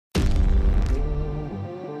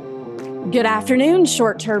Good afternoon,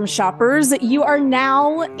 short-term shoppers. You are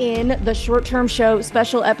now in the short-term show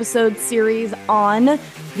special episode series on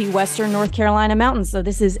the Western North Carolina mountains. So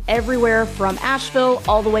this is everywhere from Asheville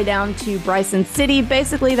all the way down to Bryson City,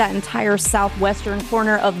 basically that entire southwestern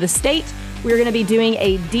corner of the state. We're going to be doing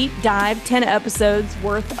a deep dive, 10 episodes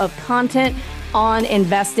worth of content on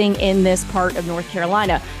investing in this part of North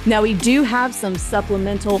Carolina. Now, we do have some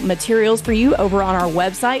supplemental materials for you over on our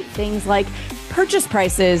website, things like purchase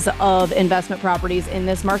prices of investment properties in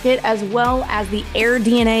this market, as well as the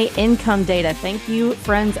AirDNA income data. Thank you,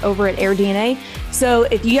 friends over at AirDNA. So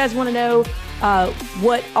if you guys want to know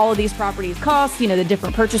what all of these properties cost, the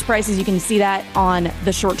different purchase prices, you can see that on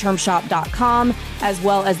theshorttermshop.com, as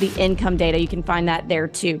well as the income data. You can find that there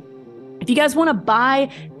too. If you guys want to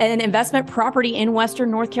buy an investment property in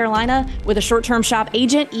Western North Carolina with a short-term shop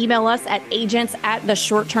agent, email us at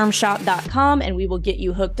agents@theshorttermshop.com and we will get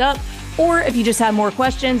you hooked up. Or if you just have more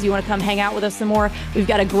questions, you want to come hang out with us some more, we've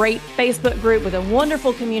got a great Facebook group with a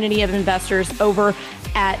wonderful community of investors over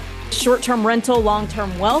at Short-Term Rental,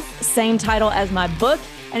 Long-Term Wealth, same title as my book.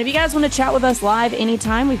 And if you guys want to chat with us live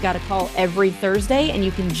anytime, we've got a call every Thursday, and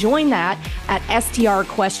you can join that at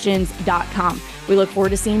strquestions.com. We look forward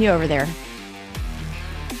to seeing you over there.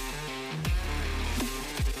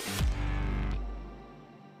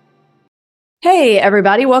 Hey,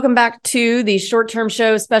 everybody. Welcome back to the Short-Term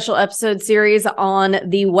Show special episode series on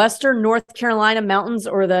the Western North Carolina mountains,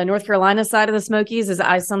 or the North Carolina side of the Smokies, as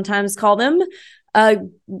I sometimes call them.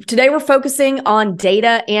 Today, we're focusing on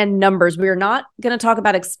data and numbers. We are not going to talk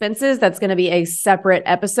about expenses. That's going to be a separate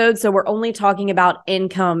episode. So we're only talking about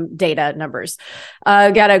income data numbers.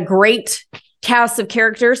 Got a great cast of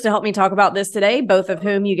characters to help me talk about this today, both of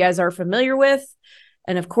whom you guys are familiar with.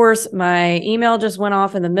 And of course, my email just went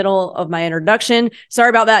off in the middle of my introduction. Sorry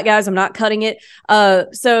about that, guys. I'm not cutting it.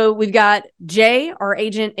 So we've got Jay, our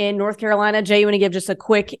agent in North Carolina. Jay, you want to give just a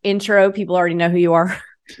quick intro? People already know who you are.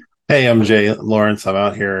 Hey, I'm Jay Lawrence. I'm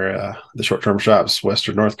out here, the Short-Term Shop's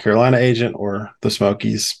Western North Carolina agent, or the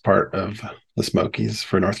Smokies, part of the Smokies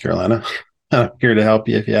for North Carolina. I'm here to help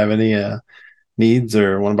you if you have any needs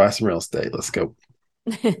or want to buy some real estate. Let's go.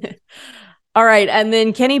 All right. And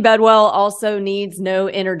then Kenny Bedwell also needs no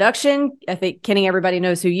introduction. I think, Kenny, everybody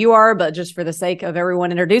knows who you are, but just for the sake of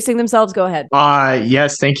everyone introducing themselves, go ahead.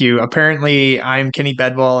 Yes, thank you. Apparently, I'm Kenny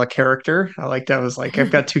Bedwell, a character. I like that. I was like,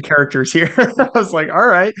 I've got two characters here. I was like, all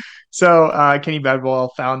right. So Kenny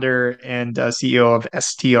Bedwell, founder and CEO of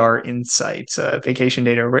STR Insights, a vacation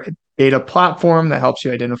data platform that helps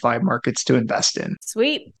you identify markets to invest in.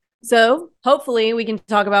 Sweet. So hopefully we can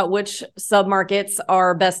talk about which submarkets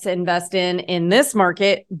are best to invest in this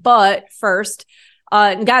market. But first,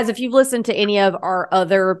 guys, if you've listened to any of our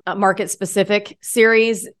other market-specific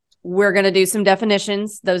series, we're going to do some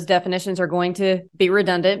definitions. Those definitions are going to be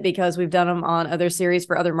redundant because we've done them on other series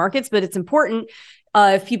for other markets. But it's important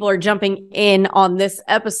if people are jumping in on this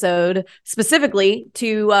episode specifically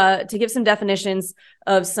to give some definitions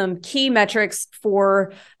of some key metrics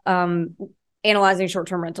for analyzing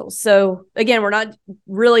short-term rentals. So again, we're not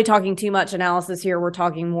really talking too much analysis here. We're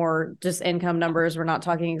talking more just income numbers. We're not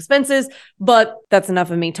talking expenses, but that's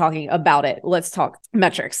enough of me talking about it. Let's talk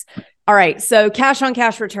metrics. All right. So cash on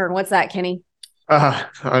cash return. What's that, Kenny?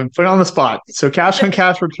 I'm put on the spot. So cash on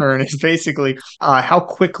cash return is basically how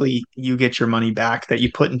quickly you get your money back that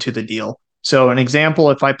you put into the deal. So an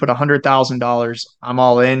example, if I put $100,000, I'm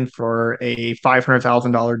all in for a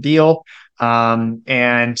 $500,000 deal.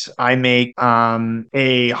 And I make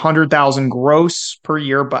 $100,000 gross per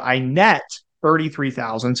year, but I net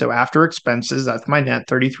 $33,000. So after expenses, that's my net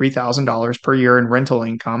 $33,000 per year in rental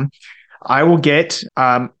income. I will get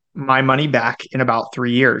my money back in about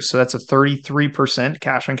 3 years. So that's a 33%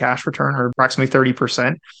 cash on cash return, or approximately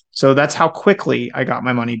 30%. So that's how quickly I got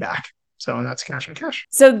my money back. So that's cash on cash.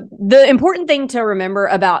 So the important thing to remember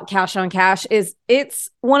about cash on cash is it's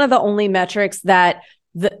one of the only metrics that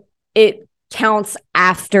it counts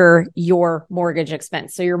after your mortgage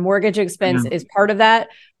expense. So your mortgage expense is part of that.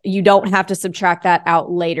 You don't have to subtract that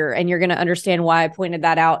out later. And you're going to understand why I pointed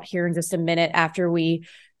that out here in just a minute after we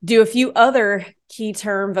do a few other key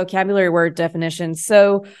term vocabulary word definitions.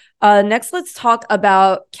 So next, let's talk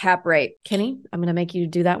about cap rate. Kenny, I'm going to make you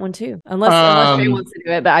do that one too, unless Jay wants to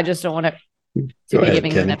do it, but I just don't want to be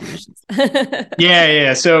giving the definitions.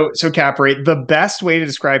 Yeah. So cap rate, the best way to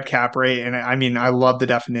describe cap rate, and I mean, I love the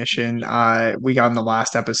definition we got in the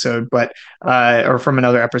last episode, but or from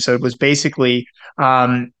another episode, was basically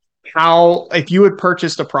how if you had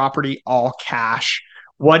purchased a property all cash,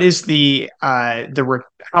 what is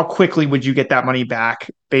how quickly would you get that money back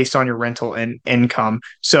based on your rental income?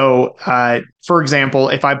 So, for example,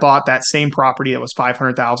 if I bought that same property that was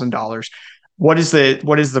 $500,000, what is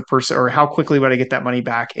the percent, or how quickly would I get that money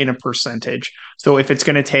back in a percentage? So if it's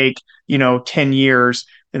going to take, 10 years,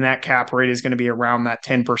 then that cap rate is going to be around that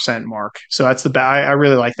 10% mark. So that's I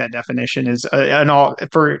really like that definition, is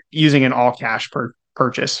for using an all cash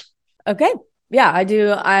purchase. Okay. Yeah, I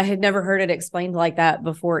do. I had never heard it explained like that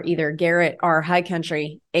before either. Garrett, our high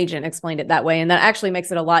country agent, explained it that way. And that actually makes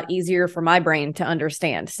it a lot easier for my brain to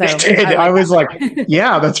understand. So I was like,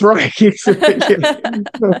 yeah, that's right.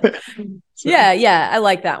 Yeah, I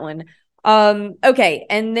like that one. Okay.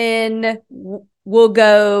 And then we'll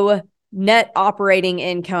go net operating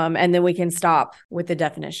income, and then we can stop with the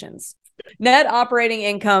definitions. Net operating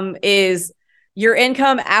income is your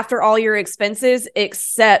income after all your expenses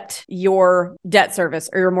except your debt service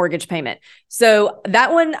or your mortgage payment. So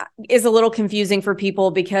that one is a little confusing for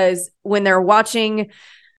people, because when they're watching,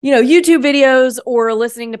 YouTube videos or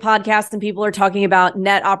listening to podcasts and people are talking about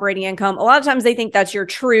net operating income, a lot of times they think that's your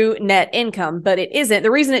true net income, but it isn't. The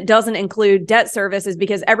reason it doesn't include debt service is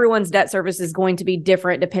because everyone's debt service is going to be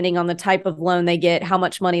different depending on the type of loan they get, how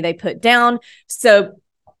much money they put down. So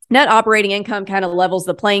net operating income kind of levels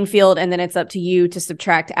the playing field, and then it's up to you to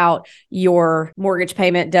subtract out your mortgage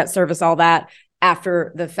payment, debt service, all that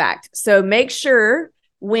after the fact. So make sure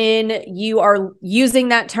when you are using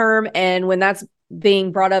that term and when that's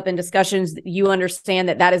being brought up in discussions, you understand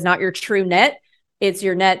that that is not your true net. It's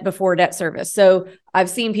your net before debt service. So I've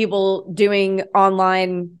seen people doing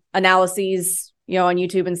online analyses, on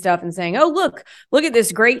YouTube and stuff, and saying, oh, look at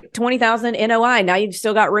this great 20,000 NOI. Now you've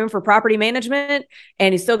still got room for property management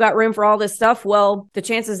and you still got room for all this stuff. Well, the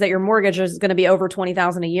chances that your mortgage is going to be over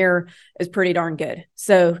 20,000 a year is pretty darn good.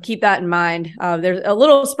 So keep that in mind. There's a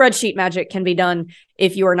little spreadsheet magic can be done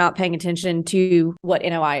if you are not paying attention to what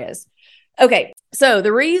NOI is. Okay. So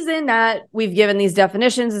the reason that we've given these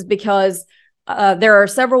definitions is because there are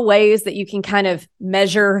several ways that you can kind of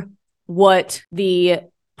measure what the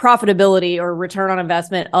profitability or return on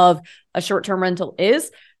investment of a short-term rental is.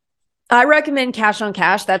 I recommend cash on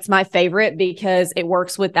cash. That's my favorite because it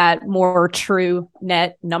works with that more true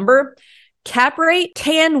net number. Cap rate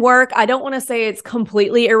can work. I don't want to say it's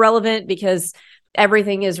completely irrelevant because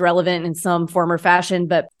everything is relevant in some form or fashion,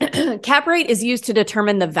 but cap rate is used to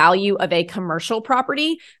determine the value of a commercial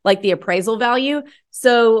property, like the appraisal value.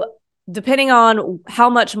 So depending on how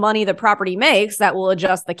much money the property makes, that will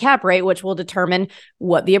adjust the cap rate, which will determine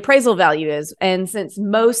what the appraisal value is. And since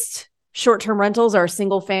most short-term rentals are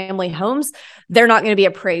single-family homes, they're not going to be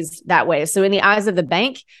appraised that way. So in the eyes of the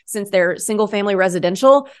bank, since they're single-family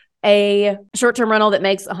residential, a short-term rental that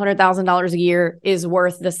makes $100,000 a year is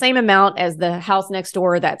worth the same amount as the house next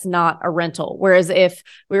door that's not a rental. Whereas if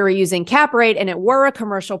we were using cap rate and it were a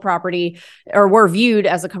commercial property or were viewed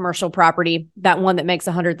as a commercial property, that one that makes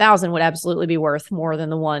 $100,000 would absolutely be worth more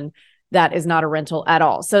than the one that is not a rental at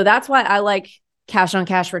all. So that's why I like cash on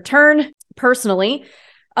cash return personally.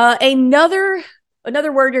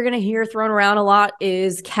 Another word you're going to hear thrown around a lot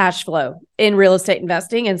is cash flow in real estate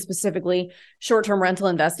investing, and specifically short-term rental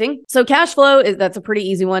investing. So cash flow that's a pretty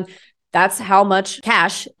easy one. That's how much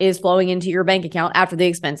cash is flowing into your bank account after the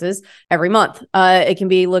expenses every month. It can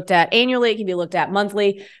be looked at annually. It can be looked at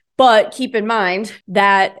monthly, but keep in mind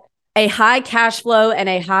that a high cash flow and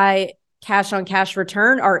a high cash on cash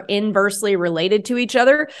return are inversely related to each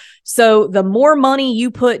other. So the more money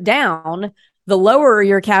you put down, the lower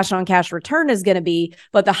your cash on cash return is going to be,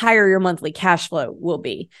 but the higher your monthly cash flow will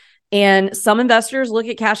be. And some investors look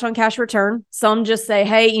at cash on cash return. Some just say,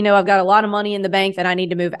 hey, I've got a lot of money in the bank that I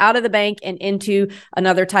need to move out of the bank and into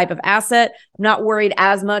another type of asset. I'm not worried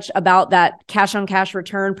as much about that cash on cash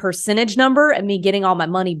return percentage number and me getting all my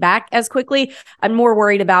money back as quickly. I'm more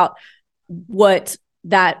worried about what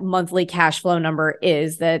that monthly cash flow number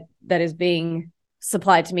is that is being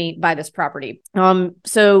supplied to me by this property.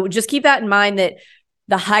 So just keep that in mind, that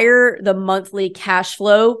the higher the monthly cash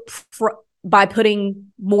flow by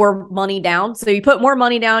putting more money down. So you put more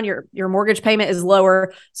money down, your mortgage payment is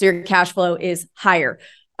lower, so your cash flow is higher.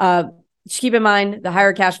 Just keep in mind, the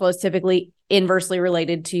higher cash flow is typically inversely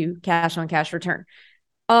related to cash on cash return.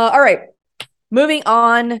 All right, moving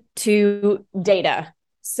on to data.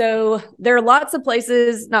 So there are lots of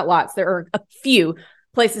places, not lots, there are a few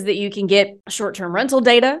places that you can get short-term rental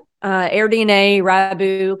data, AirDNA,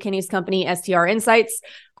 Rabu, Kenny's Company, STR Insights.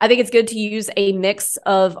 I think it's good to use a mix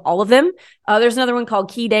of all of them. There's another one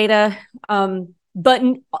called Key Data. but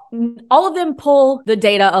all of them pull the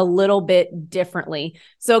data a little bit differently.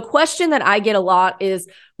 So a question that I get a lot is,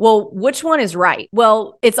 well, which one is right?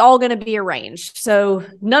 Well, it's all going to be arranged. So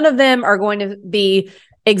none of them are going to be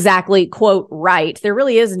exactly, quote, right. There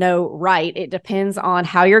really is no right. It depends on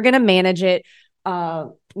how you're going to manage it.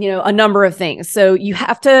 A number of things. So you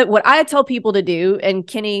have to, what I tell people to do, and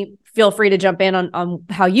Kenny, feel free to jump in on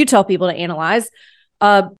how you tell people to analyze.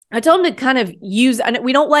 I tell them to kind of use, and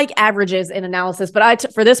we don't like averages in analysis,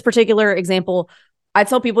 but for this particular example, I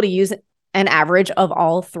tell people to use an average of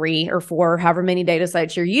all 3 or 4, however many data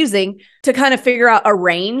sites you're using, to kind of figure out a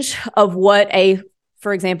range of what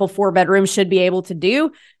for example, 4-bedroom should be able to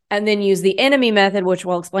do. And then use the enemy method, which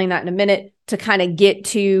we'll explain that in a minute, to kind of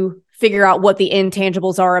figure out what the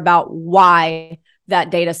intangibles are about why that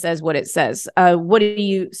data says what it says. What do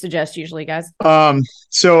you suggest usually, guys?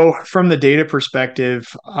 So from the data perspective,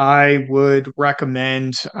 I would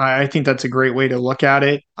recommend, I think that's a great way to look at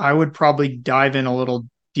it. I would probably dive in a little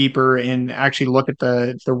deeper and actually look at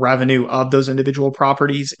the revenue of those individual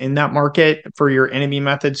properties in that market for your enemy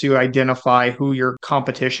method to identify who your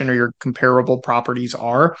competition or your comparable properties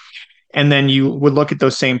are. And then you would look at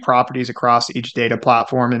those same properties across each data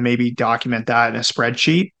platform and maybe document that in a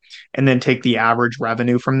spreadsheet and then take the average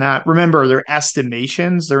revenue from that. Remember, they're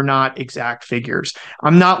estimations, they're not exact figures.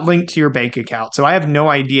 I'm not linked to your bank account, so I have no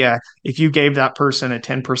idea if you gave that person a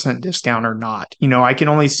 10% discount or not. I can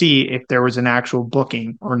only see if there was an actual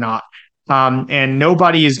booking or not. And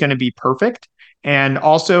nobody is going to be perfect. And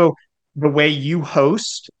also, the way you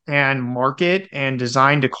host and market and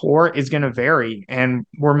design decor is going to vary. And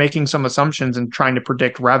we're making some assumptions and trying to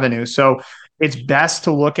predict revenue. So it's best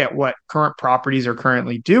to look at what current properties are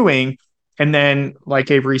currently doing. And then,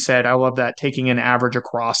 like Avery said, I love that, taking an average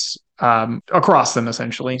across them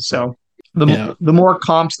essentially. So the more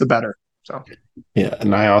comps, the better. So yeah,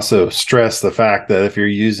 and I also stress the fact that if you're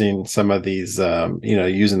using some of these,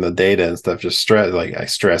 using the data and stuff, I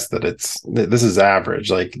stress that this is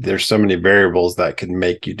average. Like, there's so many variables that can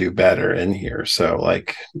make you do better in here. So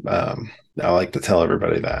I like to tell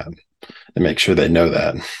everybody that and make sure they know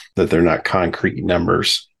that they're not concrete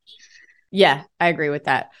numbers. Yeah, I agree with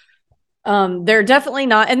that. They're definitely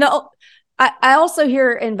not. And I also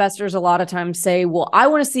hear investors a lot of times say, well, I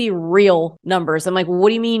want to see real numbers. I'm like, what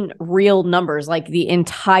do you mean real numbers? Like the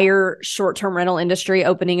entire short-term rental industry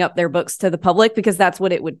opening up their books to the public? Because that's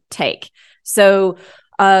what it would take. So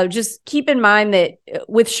just keep in mind that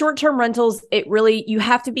with short-term rentals, you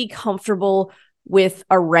have to be comfortable with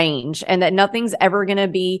a range and that nothing's ever going to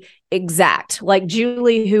be exact. Like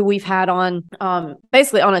Julie, who we've had on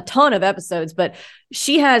basically on a ton of episodes, but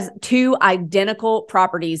she has 2 identical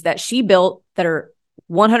properties that she built that are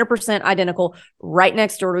 100% identical right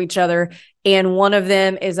next door to each other. And one of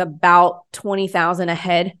them is about 20,000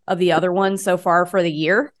 ahead of the other one so far for the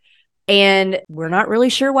year. And we're not really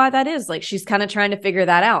sure why that is. Like, she's kind of trying to figure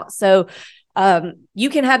that out. So you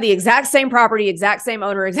can have the exact same property, exact same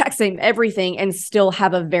owner, exact same everything, and still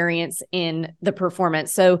have a variance in the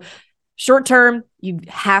performance. So short term, you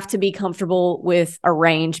have to be comfortable with a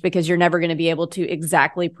range because you're never going to be able to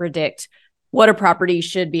exactly predict what a property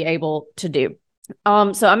should be able to do. So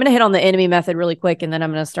I'm going to hit on the enemy method really quick, and then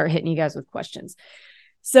I'm going to start hitting you guys with questions.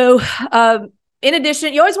 So in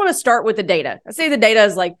addition, you always want to start with the data. I say the data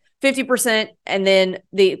is like 50%, and then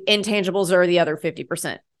the intangibles are the other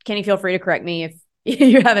 50%. Kenny, feel free to correct me if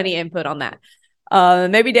you have any input on that.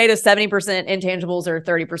 Maybe data 70%, intangibles are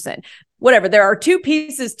 30%. Whatever. There are 2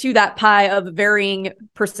 pieces to that pie of varying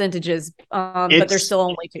percentages, but there's still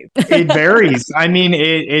only 2. It varies. I mean,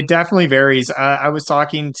 it definitely varies. I have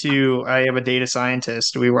a data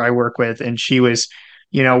scientist I work with, and she was,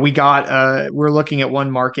 we're looking at one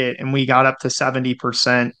market and we got up to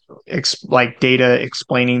 70% data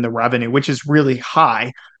explaining the revenue, which is really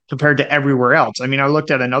high compared to everywhere else. I mean, I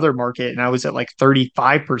looked at another market and I was at like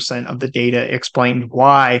 35% of the data explained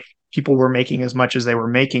why people were making as much as they were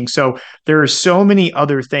making. So there are so many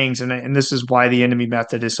other things. And this is why the enemy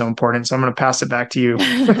method is so important. So I'm going to pass it back to you.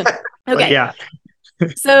 Okay. Yeah.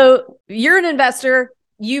 So you're an investor.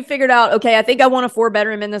 You figured out, okay, I think I want a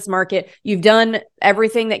 4-bedroom in this market. You've done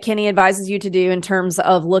everything that Kenny advises you to do in terms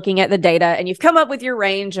of looking at the data, and you've come up with your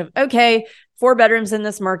range of, okay, 4 bedrooms in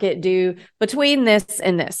this market do between this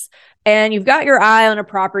and this. And you've got your eye on a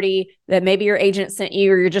property that maybe your agent sent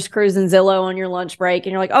you, or you're just cruising Zillow on your lunch break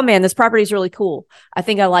and you're like, oh man, this property is really cool. I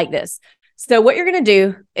think I like this. So what you're going to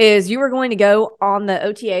do is you are going to go on the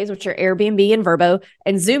OTAs, which are Airbnb and Vrbo,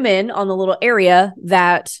 and zoom in on the little area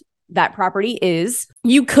that property is.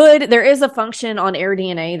 There is a function on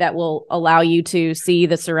AirDNA that will allow you to see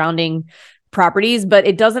the surrounding properties, but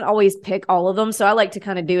it doesn't always pick all of them. So I like to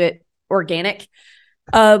kind of do it organic.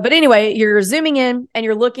 But anyway, you're zooming in and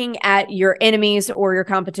you're looking at your enemies or your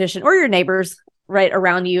competition or your neighbors right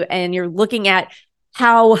around you. And you're looking at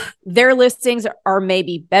how their listings are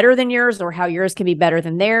maybe better than yours or how yours can be better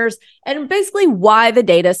than theirs, and basically why the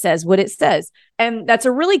data says what it says. And that's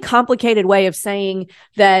a really complicated way of saying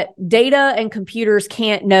that data and computers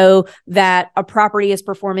can't know that a property is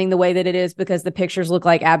performing the way that it is because the pictures look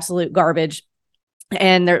like absolute garbage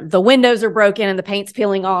and the windows are broken and the paint's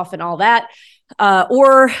peeling off and all that.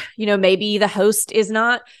 Or, maybe the host is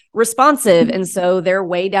not responsive. And so they're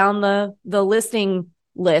way down the listing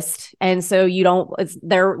list. And so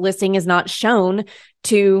their listing is not shown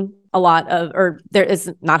to a lot of, or there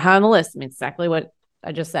is not high on the list. I mean, exactly what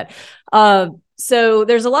I just said. So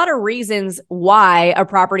there's a lot of reasons why a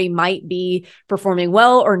property might be performing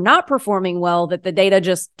well or not performing well that the data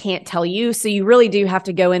just can't tell you. So you really do have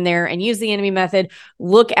to go in there and use the enemy method,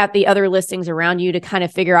 look at the other listings around you to kind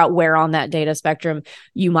of figure out where on that data spectrum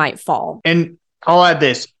you might fall. And I'll add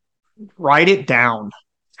this, write it down.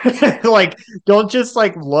 Don't just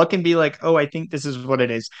look and be like, oh, I think this is what it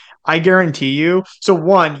is. I guarantee you. So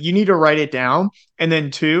one, you need to write it down. And then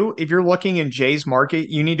two, if you're looking in Jay's market,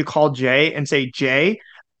 you need to call Jay and say, Jay,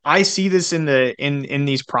 I see this in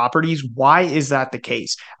these properties. Why is that the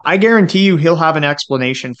case? I guarantee you he'll have an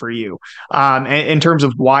explanation for you in terms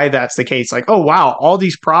of why that's the case. Like, oh, wow, all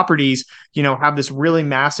these properties, have this really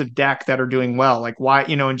massive deck that are doing well. Like why,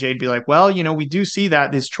 and Jay'd be like, well, we do see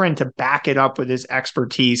that this trend to back it up with his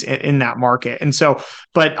expertise in that market. And so,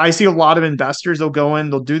 but I see a lot of investors, they'll go in,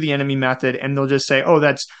 they'll do the enemy method and they'll just say, oh,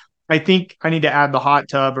 I think I need to add the hot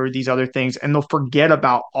tub or these other things. And they'll forget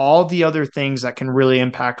about all the other things that can really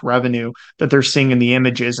impact revenue that they're seeing in the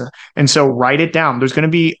images. And so write it down. There's going to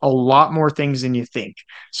be a lot more things than you think.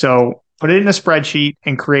 So put it in a spreadsheet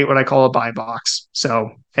and create what I call a buy box.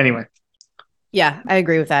 So anyway. Yeah, I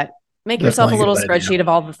agree with that. Make yourself a little spreadsheet of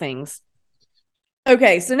all the things.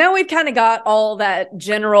 Okay, so now we've kind of got all that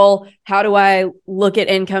general, how do I look at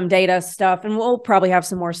income data stuff, and we'll probably have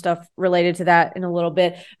some more stuff related to that in a little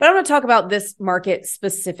bit, but I want to talk about this market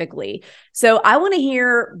specifically. So I want to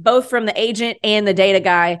hear both from the agent and the data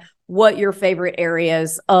guy what your favorite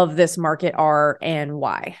areas of this market are and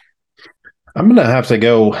why. I'm going to have to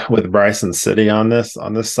go with Bryson City on this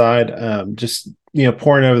side. Just,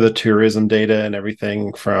 pouring over the tourism data and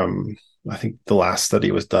everything from, I think the last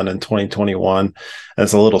study was done in 2021.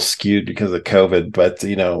 It's a little skewed because of COVID, but,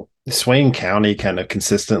 Swain County kind of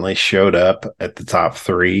consistently showed up at the top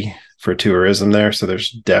 3 for tourism there. So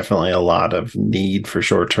there's definitely a lot of need for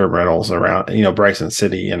short-term rentals around, Bryson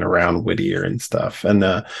City and around Whittier and stuff. And,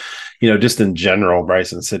 just in general,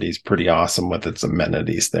 Bryson City is pretty awesome with its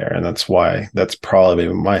amenities there. And that's probably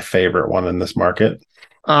my favorite one in this market.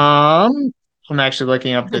 I'm actually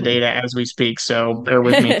looking up the data as we speak, so bear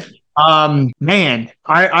with me. Man,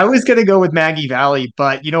 I was gonna go with Maggie Valley,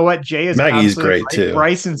 but you know what? Jay is Maggie's great right. too.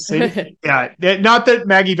 Bryson City, yeah, not that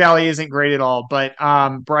Maggie Valley isn't great at all, but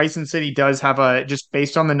Bryson City does have just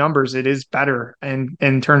based on the numbers, it is better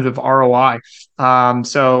in terms of ROI.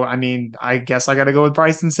 So I mean, I guess I got to go with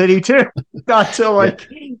Bryson City too, not to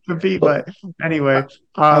compete, but anyway,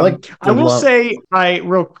 I will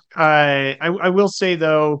say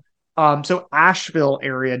though. So Asheville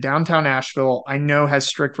area, downtown Asheville, I know has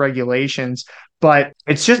strict regulations, but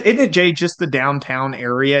isn't it, Jay, just the downtown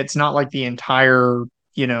area? It's not like the entire,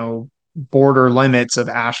 border limits of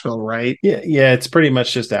Asheville, right? Yeah, it's pretty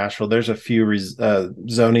much just Asheville. There's a few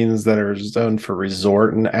zonings that are zoned for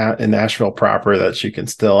resort in Asheville proper that you can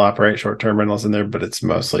still operate short-term rentals in there, but it's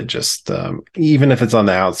mostly just, even if it's on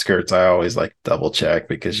the outskirts, I always like double check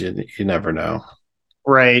because you never know.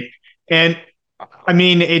 Right. And I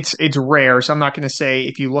mean, it's rare. So I'm not going to say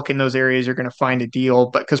if you look in those areas, you're going to find a deal,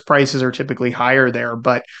 but because prices are typically higher there.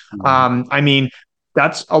 But I mean,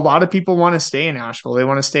 that's a lot of people want to stay in Asheville. They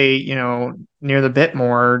want to stay, near the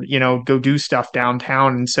Bitmore, go do stuff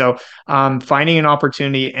downtown. And so finding an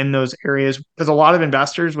opportunity in those areas, because a lot of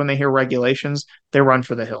investors, when they hear regulations, they run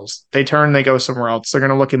for the hills. They go somewhere else. They're going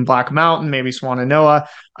to look in Black Mountain, maybe Swannanoa,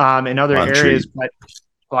 and other areas.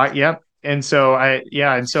 But yeah. And so I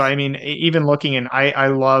mean, even looking in, I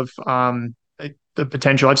love the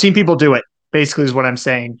potential. I've seen people do it, basically is what I'm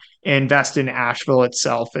saying, invest in Asheville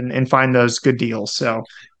itself and find those good deals. So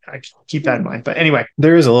I keep that in mind. But anyway,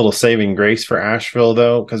 there is a little saving grace for Asheville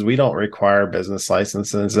though, because we don't require business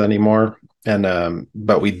licenses anymore. And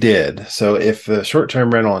but we did. So if the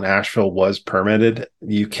short-term rental in Asheville was permitted,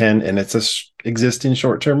 you can, and it's a existing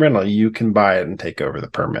short-term rental, you can buy it and take over the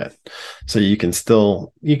permit. So you can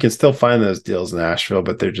still find those deals in Asheville,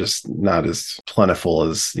 but they're just not as plentiful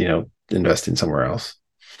as, investing somewhere else.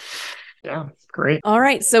 Yeah, great. All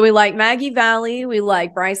right. So we like Maggie Valley. We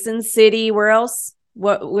like Bryson City. Where else?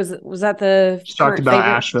 What was that the Just talked current about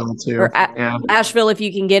favorite? Asheville too. Or Yeah. Asheville, if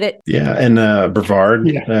you can get it. Yeah, and Brevard.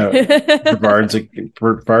 Yeah. Brevard's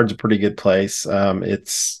a pretty good place.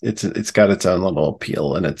 It's got its own little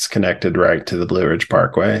appeal, and it's connected right to the Blue Ridge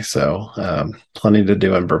Parkway. So plenty to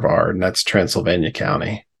do in Brevard, and that's Transylvania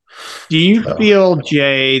County. Do you So feel,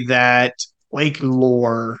 Jay, that Lake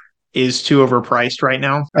Lore is too overpriced right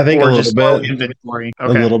now? I think a Or little just low bit, inventory? a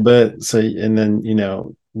Okay. little bit. So, and then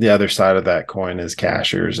the other side of that coin is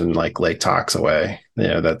Cashers and like Lake Toxaway.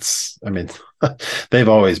 That's, I mean, they've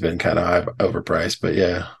always been kind of overpriced, but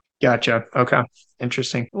yeah. Gotcha. Okay.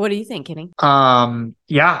 Interesting. What do you think, Kenny?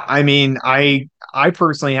 Yeah, I mean, I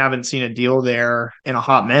personally haven't seen a deal there in a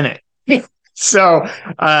hot minute. So,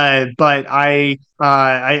 but I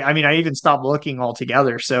mean, I even stopped looking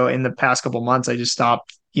altogether. So in the past couple months, I just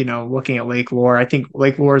stopped, looking at Lake Lore. I think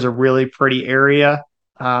Lake Lore is a really pretty area.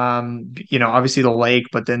 Obviously the lake,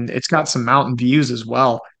 but then it's got some mountain views as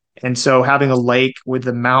well. And so having a lake with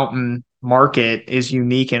the mountain market is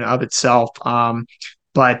unique in of itself.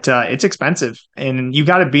 But it's expensive, and you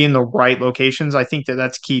got to be in the right locations. I think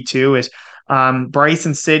that's key too. Is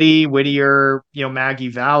Bryson City, Whittier, Maggie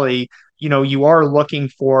Valley. You are looking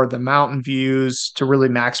for the mountain views to really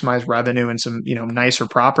maximize revenue and some nicer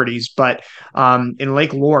properties. But in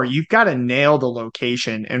Lake Lore, you've got to nail the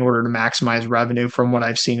location in order to maximize revenue, from what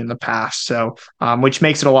I've seen in the past. So, which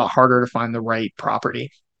makes it a lot harder to find the right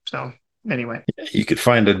property. So. Anyway, you could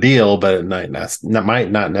find a deal, but it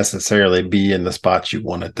might not necessarily be in the spots you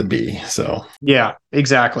want it to be. So yeah,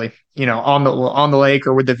 exactly. On the lake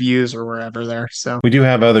or with the views or wherever there. So we do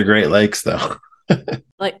have other Great Lakes, though.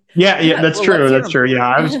 Yeah, that's well, true. let's hear That's true. them. Yeah,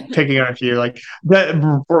 I was picking on a few. Like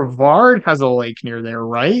the Brevard has a lake near there,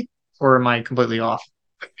 right? Or am I completely off?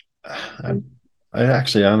 I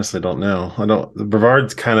actually honestly don't know.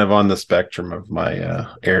 Brevard's kind of on the spectrum of my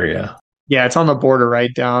area. Yeah, it's on the border,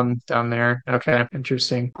 right down there. Okay,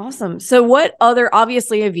 interesting. Awesome. So what other,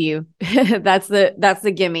 obviously a view, that's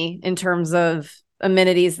the gimme in terms of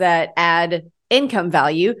amenities that add income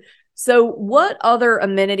value. So what other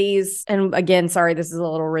amenities, and again, sorry, this is a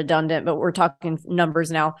little redundant, but we're talking numbers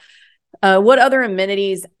now. What other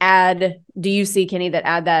amenities do you see, Kenny, that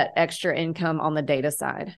add that extra income on the data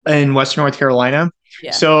side? In Western North Carolina.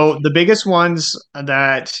 Yeah. So the biggest ones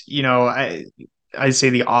that, I'd say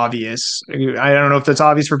the obvious. I don't know if that's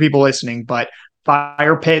obvious for people listening, but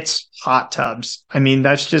fire pits, hot tubs. I mean,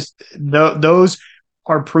 that's just those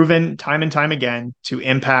are proven time and time again to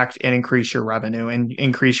impact and increase your revenue and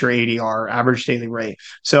increase your ADR, average daily rate.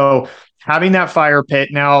 So having that fire pit.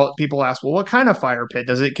 Now people ask, well, what kind of fire pit?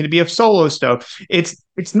 Can it be a solo stove?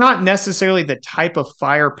 It's not necessarily the type of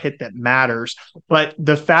fire pit that matters, but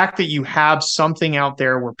the fact that you have something out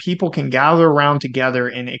there where people can gather around together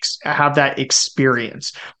and have that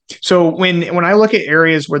experience. So when I look at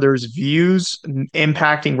areas where there's views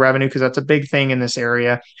impacting revenue, because that's a big thing in this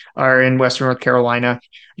area or in Western North Carolina,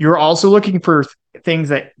 you're also looking for things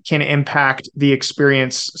that can impact the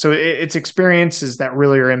experience. So it's experiences that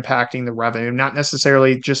really are impacting the revenue, not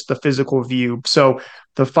necessarily just the physical view. So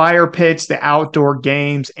the fire pits, the outdoor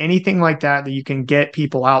games, anything like that you can get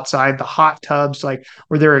people outside, the hot tubs, like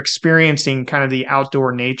where they're experiencing kind of the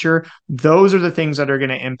outdoor nature. Those are the things that are going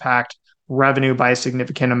to impact revenue by a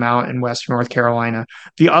significant amount in Western North Carolina.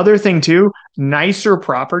 The other thing too, nicer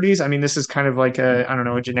properties. I mean, this is kind of like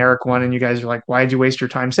a generic one. And you guys are like, why'd you waste your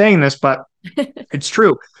time saying this? But it's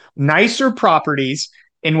true. Nicer properties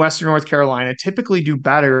in Western North Carolina typically do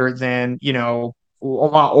better than, a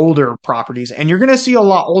lot older properties. And you're going to see a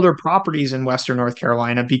lot older properties in Western North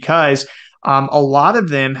Carolina because a lot of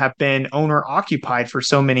them have been owner occupied for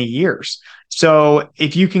so many years. So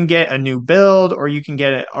if you can get a new build or you can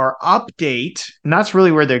get or update, and that's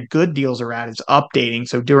really where the good deals are at, is updating.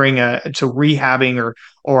 So rehabbing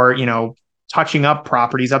or touching up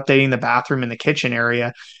properties, updating the bathroom and the kitchen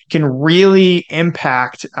area can really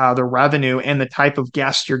impact the revenue and the type of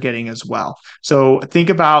guests you're getting as well. So think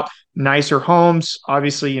about nicer homes.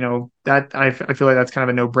 Obviously, that I feel like that's kind of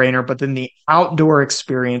a no-brainer, but then the outdoor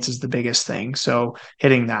experience is the biggest thing. So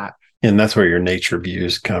hitting that. And that's where your nature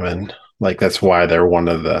views come in. Like that's why they're one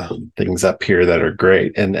of the things up here that are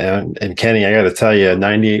great. And Kenny, I got to tell you,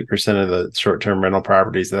 98% of the short-term rental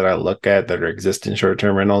properties that I look at that are existing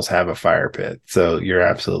short-term rentals have a fire pit. So you're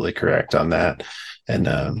absolutely correct on that.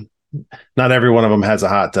 And not every one of them has a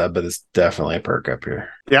hot tub, but it's definitely a perk up here.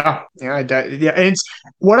 Yeah. And it's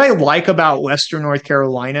what I like about Western North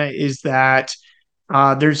Carolina is that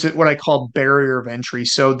there's what I call barrier of entry.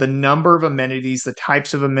 So the number of amenities, the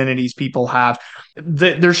types of amenities people have,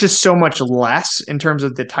 there's just so much less in terms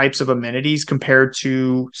of the types of amenities compared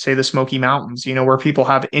to, say, the Smoky Mountains, where people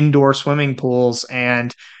have indoor swimming pools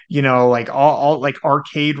and, like all like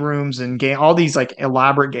arcade rooms and all these like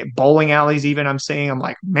elaborate bowling alleys. Even I'm saying, I'm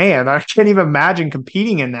like, man, I can't even imagine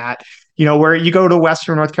competing in that, where you go to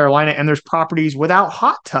Western North Carolina and there's properties without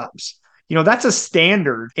hot tubs. That's a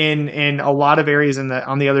standard in a lot of areas on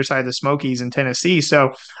the other side of the Smokies in Tennessee.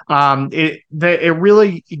 So it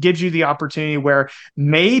really gives you the opportunity where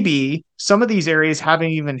maybe some of these areas haven't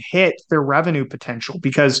even hit their revenue potential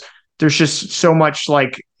because there's just so much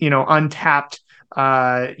like untapped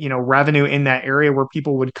revenue in that area where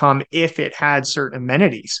people would come if it had certain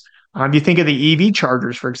amenities. You think of the EV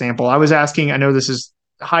chargers, for example. I was asking, I know this is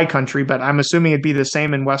high country, but I'm assuming it'd be the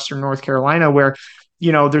same in Western North Carolina where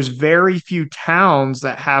there's very few towns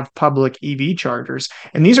that have public EV chargers,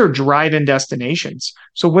 and these are drive-in destinations.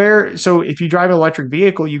 So if you drive an electric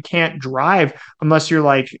vehicle, you can't drive unless you're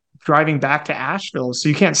like driving back to Asheville. So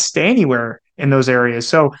you can't stay anywhere in those areas.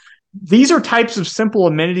 So these are types of simple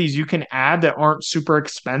amenities you can add that aren't super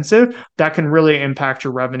expensive that can really impact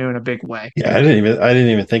your revenue in a big way. Yeah, I didn't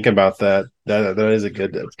even think about that. That is a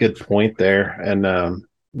good point there. And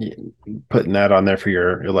putting that on there for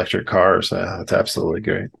your electric cars, that's absolutely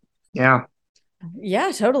great. Yeah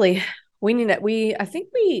totally. I think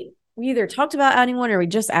we either talked about adding one or we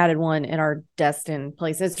just added one in our Destin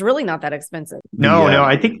place. It's really not that expensive. No,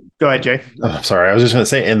 I think, go ahead, Jay. Oh, sorry, I was just going to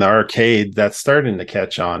say, in the arcade, that's starting to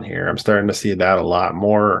catch on here. I'm starting to see that a lot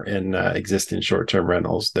more in existing short-term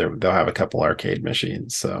rentals. They'll have a couple arcade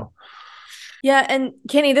machines. So yeah. And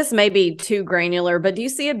Kenny, this may be too granular, but do you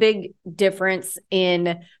see a big difference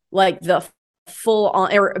in like the full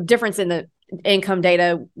on or difference in the income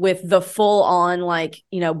data with the full on, like,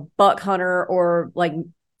 buck hunter or like,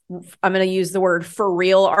 I'm going to use the word for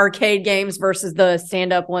real arcade games versus the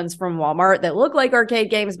stand up ones from Walmart that look like arcade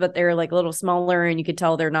games, but they're like a little smaller and you could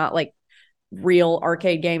tell they're not like real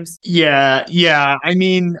arcade games? Yeah. I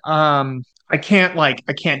mean, I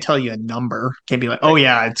can't tell you a number. Can't be like, oh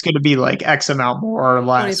yeah, it's going to be like X amount more or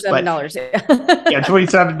less. $27. Yeah,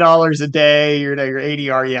 $27 a day, your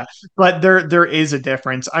ADR. Yeah, but there is a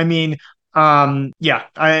difference. I mean,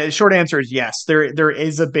 short answer is yes. There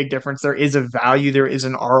is a big difference. There is a value. There is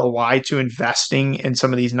an ROI to investing in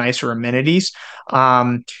some of these nicer amenities.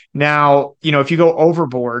 Now, if you go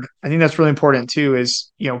overboard, I think that's really important too. Is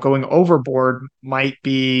going overboard might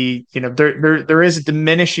be there is a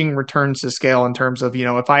diminishing returns to scale in terms of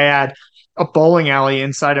if I add a bowling alley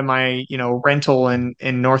inside of my rental in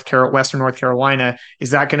Western North Carolina,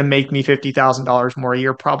 is that going to make me $50,000 more a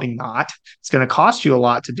year? Probably not. It's going to cost you a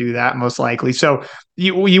lot to do that, most likely. So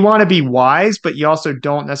you want to be wise, but you also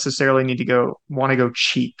don't necessarily want to go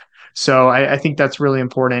cheap. So I think that's really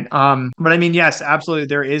important. But I mean, yes, absolutely,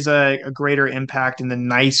 there is a greater impact in the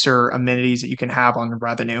nicer amenities that you can have on the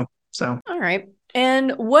revenue. So all right.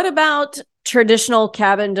 And what about traditional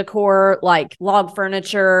cabin decor, like log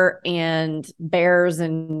furniture and bears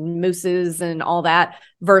and mooses and all that,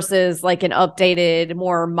 versus like an updated,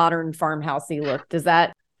 more modern farmhousey look? Does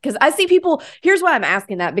that, because I see people, here's why I'm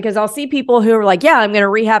asking that, because I'll see people who are like, yeah, I'm going to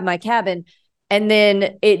rehab my cabin. And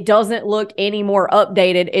then it doesn't look any more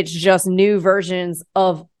updated. It's just new versions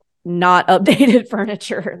of not updated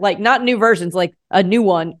furniture, like not new versions, like a new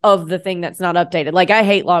one of the thing that's not updated. Like I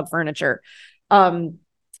hate log furniture.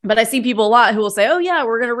 But I see people a lot who will say, oh yeah,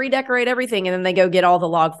 we're going to redecorate everything. And then they go get all the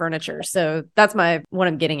log furniture. So that's what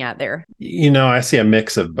I'm getting at there. I see a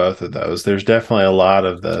mix of both of those. There's definitely a lot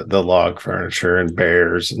of the log furniture and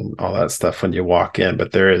bears and all that stuff when you walk in,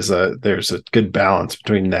 but there's a good balance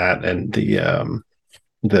between that and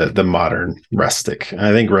the modern rustic.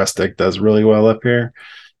 I think rustic does really well up here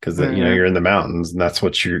because you're in the mountains and that's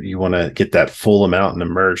what you want to get, that full mountain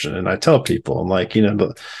immersion. And I tell people, I'm like,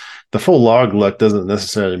 the full log look doesn't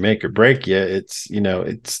necessarily make or break you. It's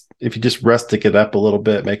if you just rustic it up a little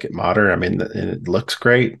bit, make it modern. I mean, and it looks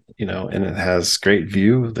great, and it has great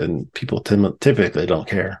view, then people typically don't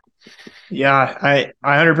care. Yeah, I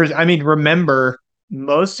 100%. I mean, remember,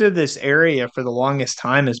 most of this area for the longest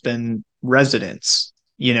time has been residents,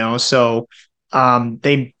 so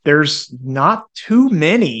there's not too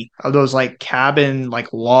many of those like cabin,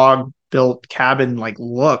 like log built cabin like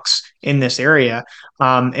looks in this area.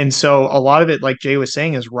 And so a lot of it, like Jay was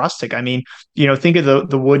saying, is rustic. I mean, think of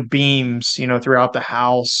the wood beams, throughout the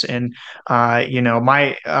house. And,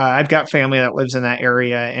 I've got family that lives in that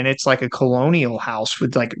area and it's like a colonial house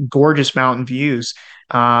with like gorgeous mountain views.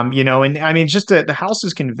 And I mean, just the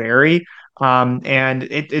houses can vary. And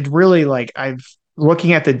it really, like,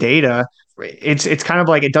 looking at the data, it's kind of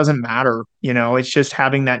like it doesn't matter, it's just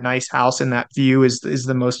having that nice house and that view is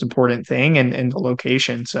the most important thing, and the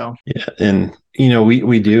location. So Yeah, and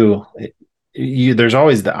we do. There's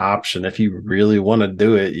always the option if you really want to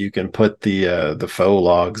do it, you can put the faux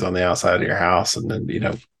logs on the outside of your house, and then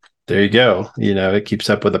there you go. It keeps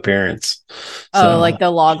up with appearance. So, like the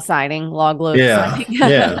log load siding.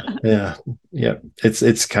 Yeah.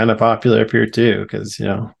 It's kind of popular up here too, because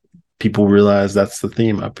people realize that's the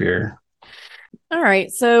theme up here. All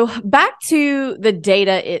right. So back to the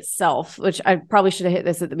data itself, which I probably should have hit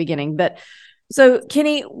this at the beginning. But so,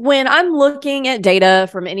 Kenny, when I'm looking at data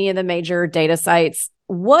from any of the major data sites,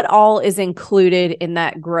 what all is included in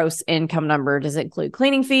that gross income number? Does it include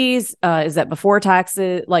cleaning fees? Is that before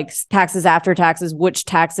taxes, like taxes after taxes? Which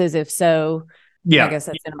taxes, if so? Yeah, I guess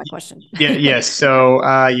that's the end of my question. Yes. So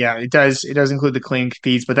it does include the cleaning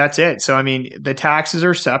fees, but that's it. So I mean, the taxes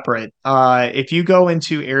are separate. If you go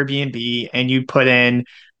into Airbnb and you put in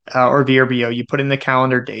or VRBO, you put in the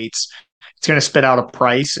calendar dates, it's going to spit out a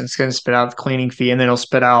price, and it's going to spit out the cleaning fee, and then it'll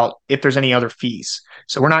spit out if there's any other fees.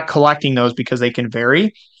 So we're not collecting those because they can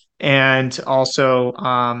vary. And also,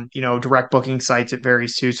 direct booking sites, it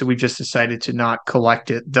varies too. So we've just decided to not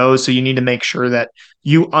collect those. So you need to make sure that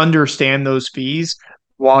you understand those fees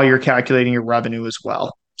while you're calculating your revenue as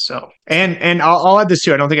well. So, and I'll add this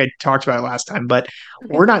too. I don't think I talked about it last time, but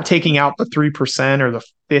we're not taking out the 3% or the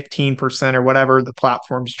 15% or whatever the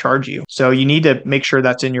platforms charge you. So you need to make sure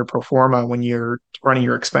that's in your pro forma when you're running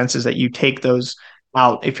your expenses, that you take those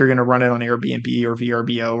out if you're going to run it on Airbnb or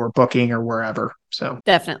VRBO or Booking or wherever. So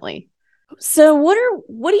definitely. So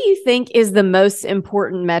what do you think is the most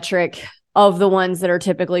important metric of the ones that are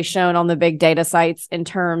typically shown on the big data sites in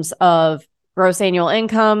terms of gross annual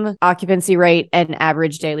income, occupancy rate, and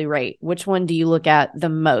average daily rate? Which one do you look at the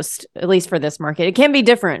most, at least for this market? It can be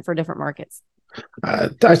different for different markets.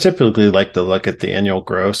 I typically like to look at the annual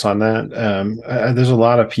gross on that. There's a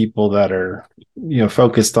lot of people that are,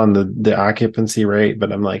 focused on the occupancy rate,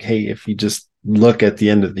 but I'm like, hey, if you just look at the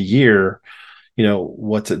end of the year,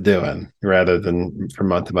 what's it doing rather than from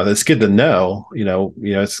month to month. It's good to know,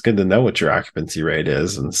 it's good to know what your occupancy rate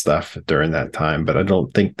is and stuff during that time. But I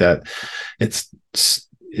don't think that it's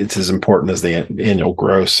as important as the annual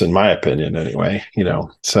gross, in my opinion, anyway,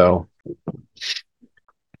 so.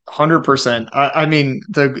 100%. I mean,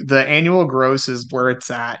 the annual gross is where it's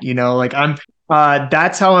at,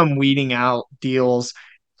 that's how I'm weeding out deals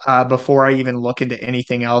before I even look into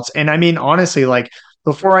anything else. And I mean, honestly, like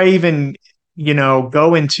before I even,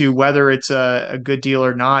 go into whether it's a good deal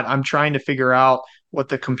or not, I'm trying to figure out what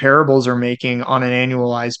the comparables are making on an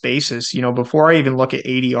annualized basis. Before I even look at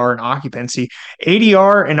ADR and occupancy.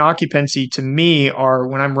 ADR and occupancy to me are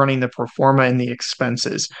when I'm running the pro forma and the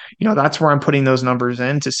expenses. That's where I'm putting those numbers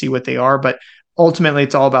in to see what they are. But ultimately,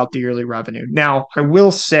 it's all about the yearly revenue. Now, I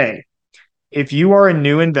will say, if you are a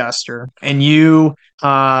new investor and you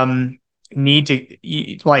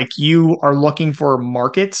you are looking for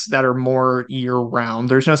markets that are more year round,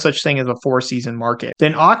 there's no such thing as a 4-season market,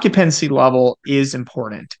 then occupancy level is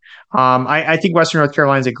important. I think Western North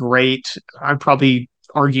Carolina is I'd probably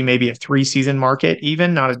argue maybe a 3-season market,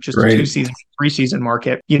 even not just a 2-season, 3-season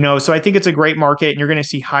market, so I think it's a great market, and you're going to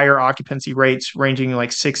see higher occupancy rates ranging like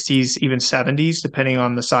 60s, even 70s, depending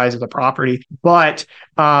on the size of the property. But,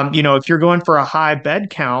 if you're going for a high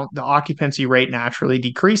bed count, the occupancy rate naturally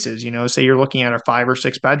decreases. Say you're looking at a 5 or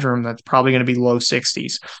 6 bedroom, that's probably going to be low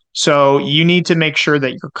 60s. So you need to make sure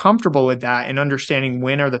that you're comfortable with that and understanding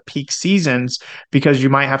when are the peak seasons, because you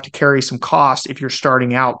might have to carry some costs if you're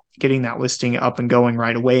starting out getting that listing up and going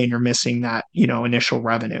right away and you're missing that, initial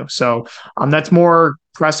revenue. So that's more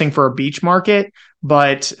pressing for a beach market,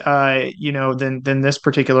 but than this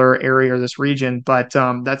particular area or this region. But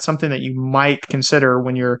that's something that you might consider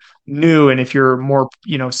when you're new, and if you're more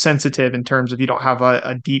sensitive in terms of you don't have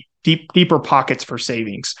a deeper pockets for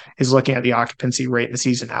savings, is looking at the occupancy rate and the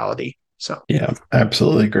seasonality. So yeah,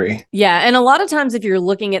 absolutely agree. Yeah. And a lot of times if you're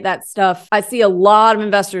looking at that stuff, I see a lot of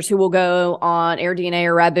investors who will go on AirDNA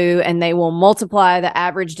or Rabu and they will multiply the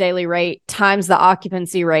average daily rate times the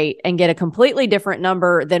occupancy rate and get a completely different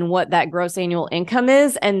number than what that gross annual income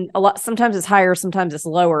is. And sometimes it's higher, sometimes it's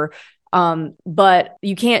lower. But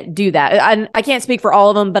you can't do that. I can't speak for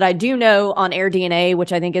all of them, but I do know on AirDNA,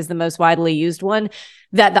 which I think is the most widely used one,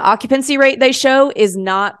 that the occupancy rate they show is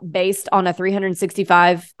not based on a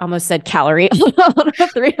 365, almost said calorie, on a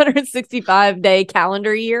 365 day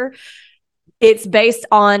calendar year. It's based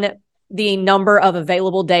on the number of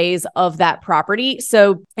available days of that property.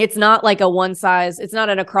 So it's not like it's not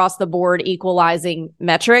an across the board equalizing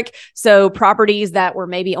metric. So properties that were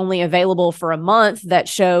maybe only available for a month that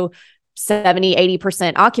show 70,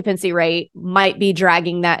 80% occupancy rate might be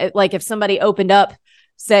dragging that. Like if somebody opened up,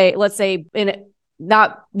 let's say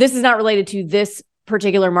this is not related to this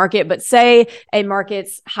particular market, but say a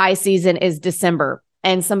market's high season is December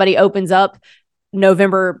and somebody opens up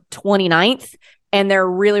November 29th and they're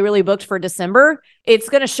really, really booked for December, it's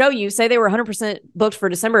going to show you, say they were 100% booked for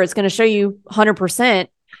December, it's going to show you 100%,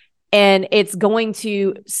 and it's going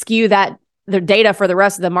to skew the data for the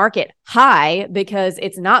rest of the market high because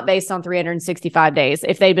it's not based on 365 days.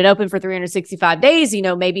 If they'd been open for 365 days,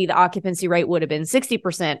 maybe the occupancy rate would have been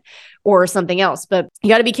 60% or something else. But you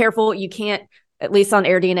got to be careful. You can't, at least on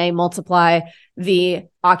AirDNA, multiply the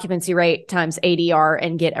occupancy rate times ADR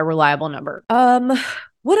and get a reliable number.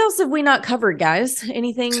 What else have we not covered, guys?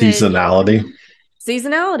 Anything? Seasonality.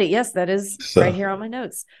 Seasonality. Yes, that is right here on my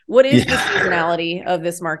notes. What is the seasonality of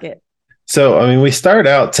this market? So, I mean, we start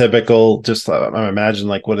out typical, just I imagine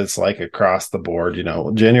like what it's like across the board,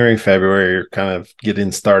 January, February, you're kind of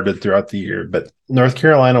getting started throughout the year, but North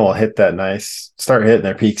Carolina will start hitting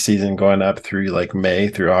their peak season going up through like May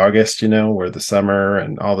through August, where the summer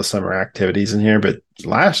and all the summer activities in here. But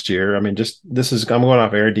last year, I mean, I'm going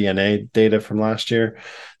off AirDNA data from last year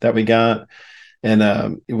that we got.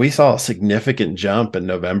 And we saw a significant jump in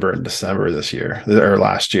November and December this year or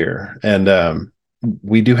last year. And,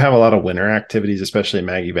 we do have a lot of winter activities, especially in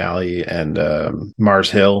Maggie Valley and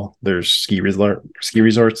Mars Hill. There's ski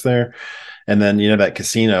resorts there. And then, that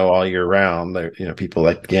casino all year round, people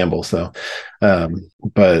like to gamble. So,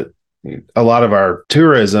 but a lot of our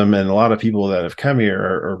tourism and a lot of people that have come here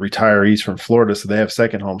are retirees from Florida. So they have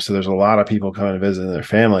second homes. So there's a lot of people coming to visit their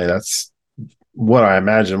family. That's what I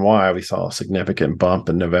imagine why we saw a significant bump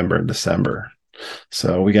in November and December.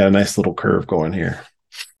 So we got a nice little curve going here.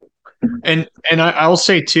 And I'll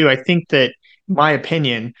say too, I think that my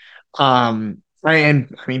opinion, based on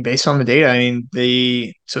the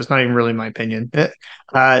data, so it's not even really my opinion.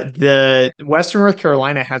 The Western North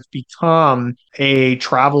Carolina has become a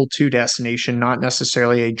travel to destination, not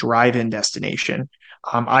necessarily a drive-in destination.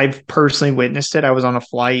 I've personally witnessed it. I was on a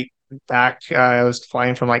flight back. I was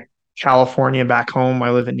flying from California back home. I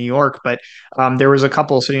live in New York, but there was a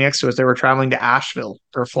couple sitting next to us. They were traveling to Asheville.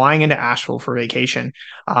 They're flying into Asheville for vacation,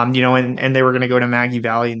 and they were going to go to Maggie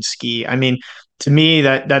Valley and ski. I mean, to me,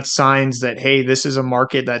 that's signs that, hey, this is a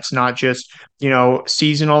market that's not just,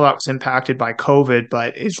 seasonal, that was impacted by COVID,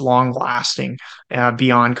 but is long lasting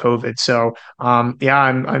beyond COVID. So,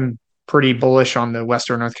 I'm pretty bullish on the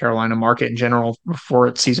Western North Carolina market in general for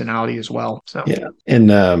its seasonality as well. So yeah, and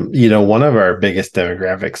one of our biggest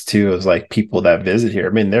demographics too is like people that visit here. I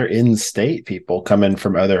mean, they're in-state people coming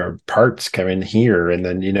from other parts coming here, and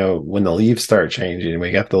then when the leaves start changing,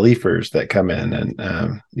 we got the leafers that come in,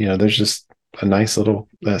 and there's just a nice little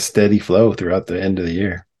steady flow throughout the end of the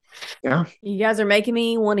year. Yeah, you guys are making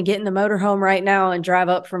me want to get in the motorhome right now and drive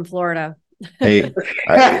up from Florida. Hey,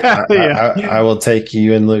 I will take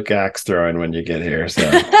you and Luke axe throwing when you get here. So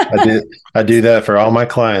I do that for all my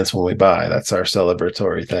clients when we buy. That's our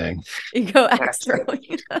celebratory thing. You go axe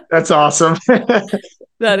throwing. That's awesome.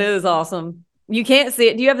 That is awesome. You can't see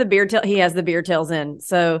it. Do you have the beard tail? He has the beard tails in.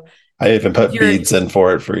 So I even put beads in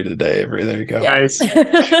for it for you today. There you go. Nice.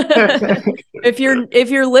 If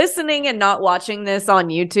you're listening and not watching this on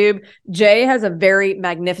YouTube, Jay has a very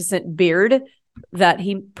magnificent beard that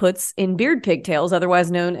he puts in beard pigtails, otherwise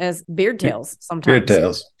known as beard tails sometimes. Beard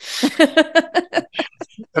tails.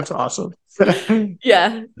 That's awesome.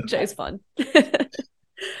 Yeah, Jay's fun.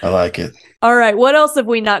 I like it. All right. What else have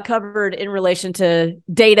we not covered in relation to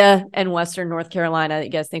data and Western North Carolina that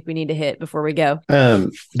you guys think we need to hit before we go?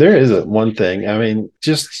 There is one thing. I mean,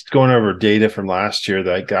 just going over data from last year,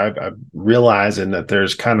 that I'm realizing that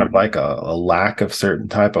there's kind of like a lack of certain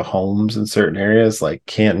type of homes in certain areas, like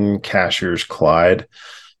Canton, Cashiers, Clyde.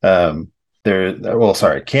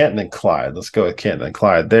 Canton and Clyde. Let's go with Canton and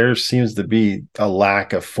Clyde. There seems to be a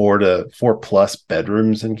lack of 4+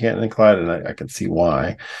 bedrooms in Canton and Clyde, and I can see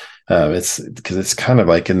why. It's because it's kind of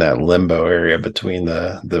like in that limbo area between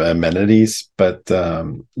the amenities, but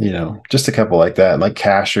just a couple like that. And like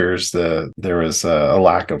Cashiers, there was a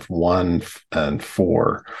lack of 1 and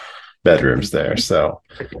 4 bedrooms there. So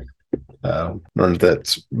I don't know if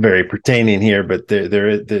that's very pertaining here, but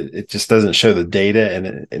it just doesn't show the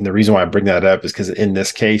data. And the reason why I bring that up is because in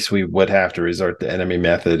this case, we would have to resort to enemy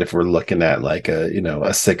method if we're looking at like a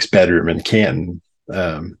 6-bedroom in Canton,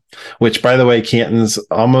 which, by the way, Canton's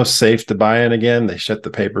almost safe to buy in again. They shut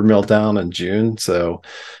the paper mill down in June. So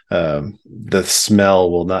the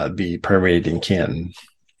smell will not be permeating Canton.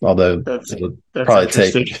 Although it'll probably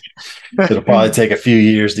take a few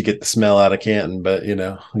years to get the smell out of Canton, but we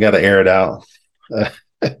got to air it out.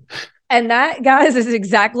 And that, guys, is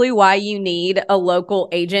exactly why you need a local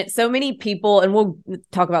agent. So many people, and we'll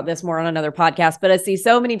talk about this more on another podcast, but I see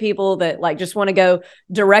so many people that like just want to go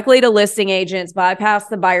directly to listing agents, bypass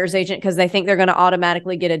the buyer's agent because they think they're going to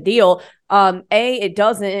automatically get a deal. It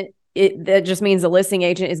doesn't. That just means the listing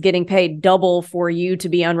agent is getting paid double for you to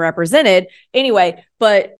be unrepresented anyway,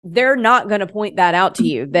 but they're not going to point that out to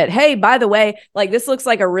you that, hey, by the way, like this looks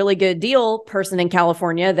like a really good deal, person in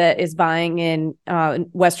California that is buying in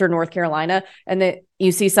Western North Carolina, and that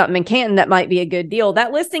you see something in Canton that might be a good deal.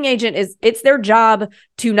 That listing agent it's their job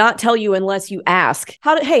to not tell you unless you ask.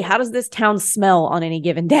 How does this town smell on any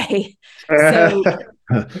given day? So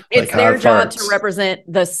it's their job to represent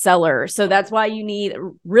the seller. So that's why you need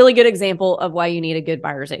a really good example of why you need a good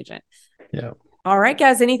buyer's agent. Yeah. All right,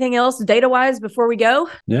 guys. Anything else data wise before we go?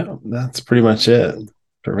 Yeah, that's pretty much it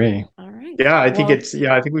for me. All right. Yeah, I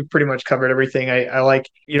think we've pretty much covered everything. I like,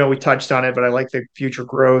 we touched on it, but I like the future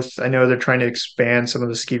growth. I know they're trying to expand some of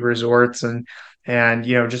the ski resorts and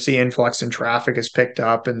just the influx in traffic has picked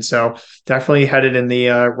up. And so definitely headed in the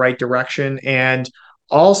right direction. And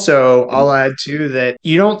also, I'll add too that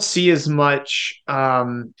you don't see as much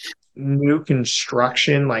new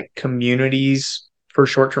construction, like communities for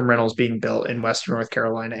short-term rentals being built in Western North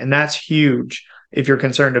Carolina. And that's huge if you're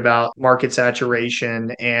concerned about market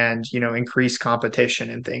saturation and, increased competition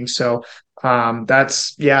and things. So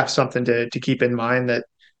that's, something to keep in mind, that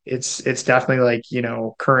it's definitely like,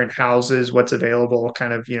 current houses, what's available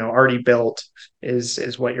kind of, already built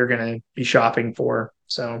is what you're going to be shopping for.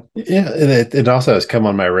 So yeah, and it also has come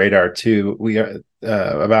on my radar too. We are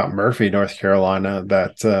about Murphy, North Carolina,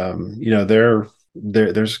 that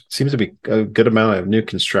there seems to be a good amount of new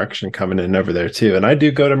construction coming in over there too. And I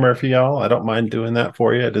do go to Murphy, y'all. I don't mind doing that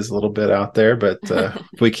for you. It is a little bit out there, but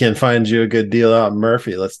if we can find you a good deal out in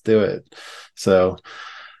Murphy, let's do it. So,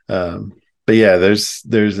 but yeah, there's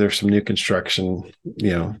some new construction,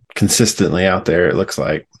 consistently out there, it looks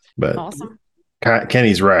like. But awesome.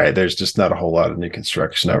 Kenny's right. There's just not a whole lot of new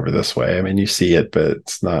construction over this way. I mean, you see it, but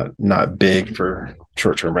it's not big for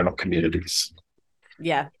short-term rental communities.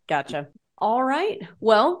 Yeah, gotcha. All right.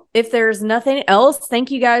 Well, if there's nothing else, thank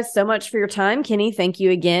you guys so much for your time. Kenny, thank you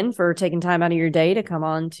again for taking time out of your day to come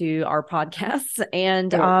on to our podcasts. And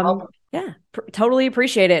totally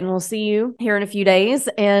appreciate it. And we'll see you here in a few days.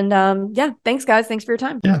 And thanks, guys. Thanks for your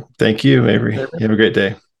time. Yeah. Thank you, Avery. You have a great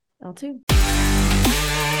day. I'll too.